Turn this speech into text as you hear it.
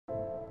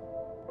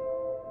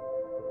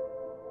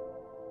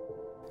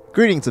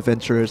Greetings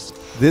adventurers,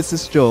 this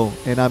is Joel,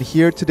 and I'm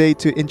here today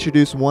to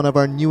introduce one of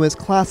our newest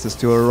classes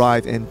to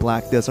arrive in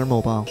Black Desert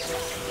Mobile.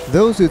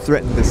 Those who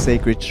threaten the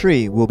sacred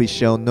tree will be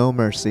shown no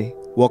mercy.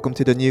 Welcome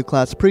to the new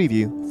class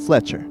preview,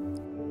 Fletcher.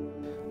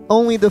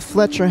 Only the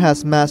Fletcher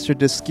has mastered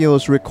the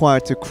skills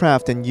required to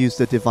craft and use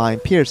the Divine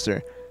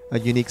Piercer, a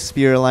unique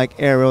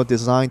spear-like arrow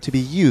designed to be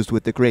used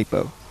with the great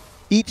bow.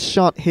 Each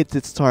shot hits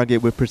its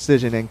target with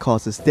precision and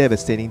causes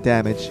devastating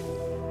damage.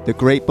 The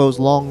great bow's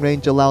long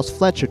range allows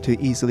Fletcher to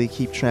easily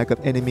keep track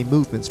of enemy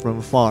movements from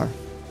afar.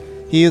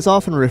 He is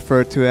often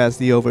referred to as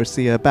the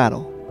overseer of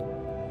battle.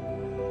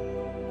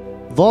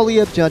 Volley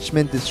of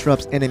Judgment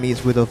disrupts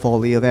enemies with a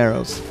volley of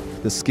arrows.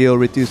 The skill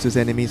reduces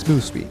enemies'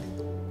 move speed.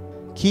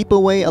 Keep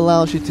Away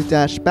allows you to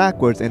dash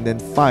backwards and then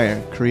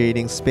fire,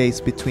 creating space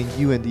between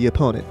you and the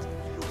opponent.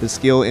 The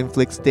skill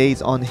inflicts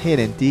daze on hit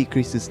and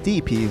decreases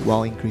DP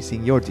while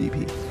increasing your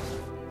DP.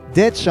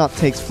 Deadshot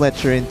takes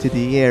Fletcher into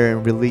the air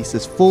and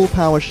releases full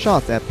power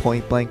shots at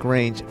point blank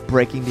range,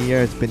 breaking the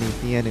earth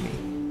beneath the enemy.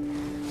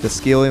 The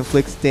skill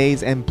inflicts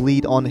daze and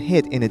bleed on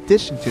hit in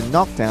addition to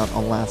knockdown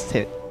on last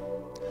hit.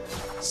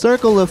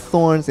 Circle of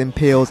Thorns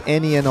impales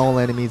any and all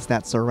enemies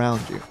that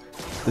surround you.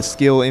 The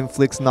skill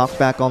inflicts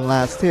knockback on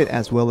last hit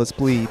as well as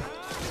bleed.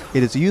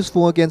 It is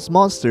useful against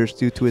monsters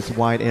due to its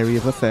wide area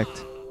of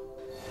effect.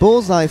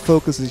 Bullseye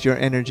focuses your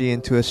energy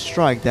into a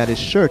strike that is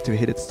sure to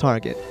hit its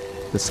target.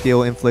 The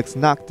skill inflicts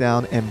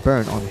knockdown and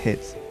burn on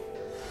hits.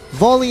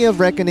 Volley of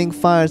Reckoning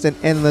fires an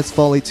endless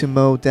volley to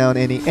mow down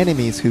any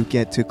enemies who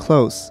get too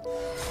close.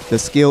 The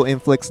skill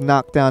inflicts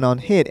knockdown on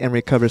hit and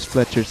recovers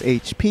Fletcher's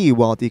HP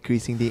while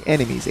decreasing the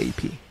enemy's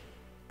AP.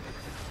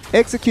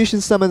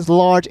 Execution summons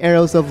large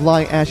arrows of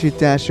light as you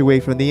dash away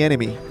from the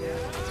enemy.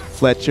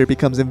 Fletcher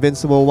becomes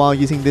invincible while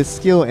using this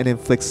skill and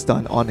inflicts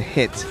stun on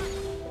hit.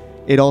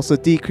 It also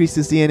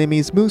decreases the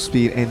enemy's move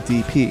speed and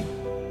DP.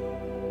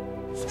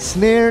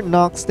 Snare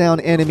knocks down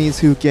enemies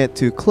who get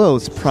too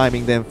close,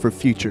 priming them for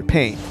future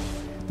pain.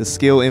 The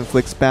skill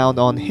inflicts bound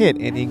on hit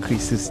and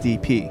increases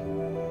DP.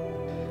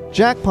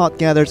 Jackpot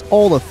gathers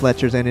all of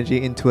Fletcher's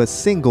energy into a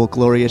single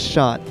glorious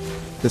shot.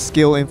 The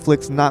skill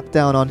inflicts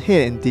knockdown on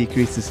hit and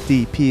decreases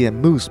DP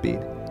and move speed.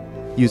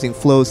 Using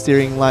flow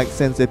steering light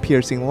sends a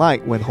piercing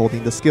light when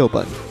holding the skill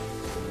button.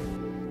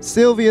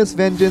 Sylvia's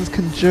Vengeance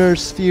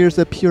conjures spheres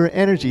of pure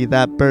energy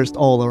that burst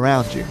all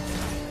around you.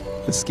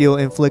 The skill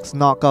inflicts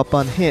knock up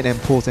on hit and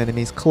pulls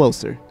enemies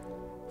closer.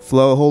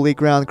 Flow Holy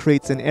Ground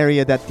creates an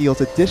area that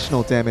deals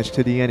additional damage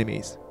to the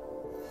enemies.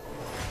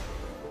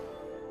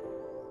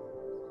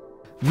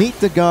 Meet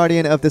the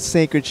Guardian of the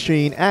Sacred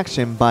Tree in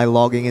action by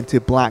logging into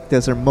Black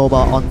Desert Mobile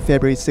on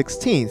February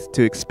 16th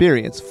to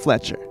experience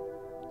Fletcher.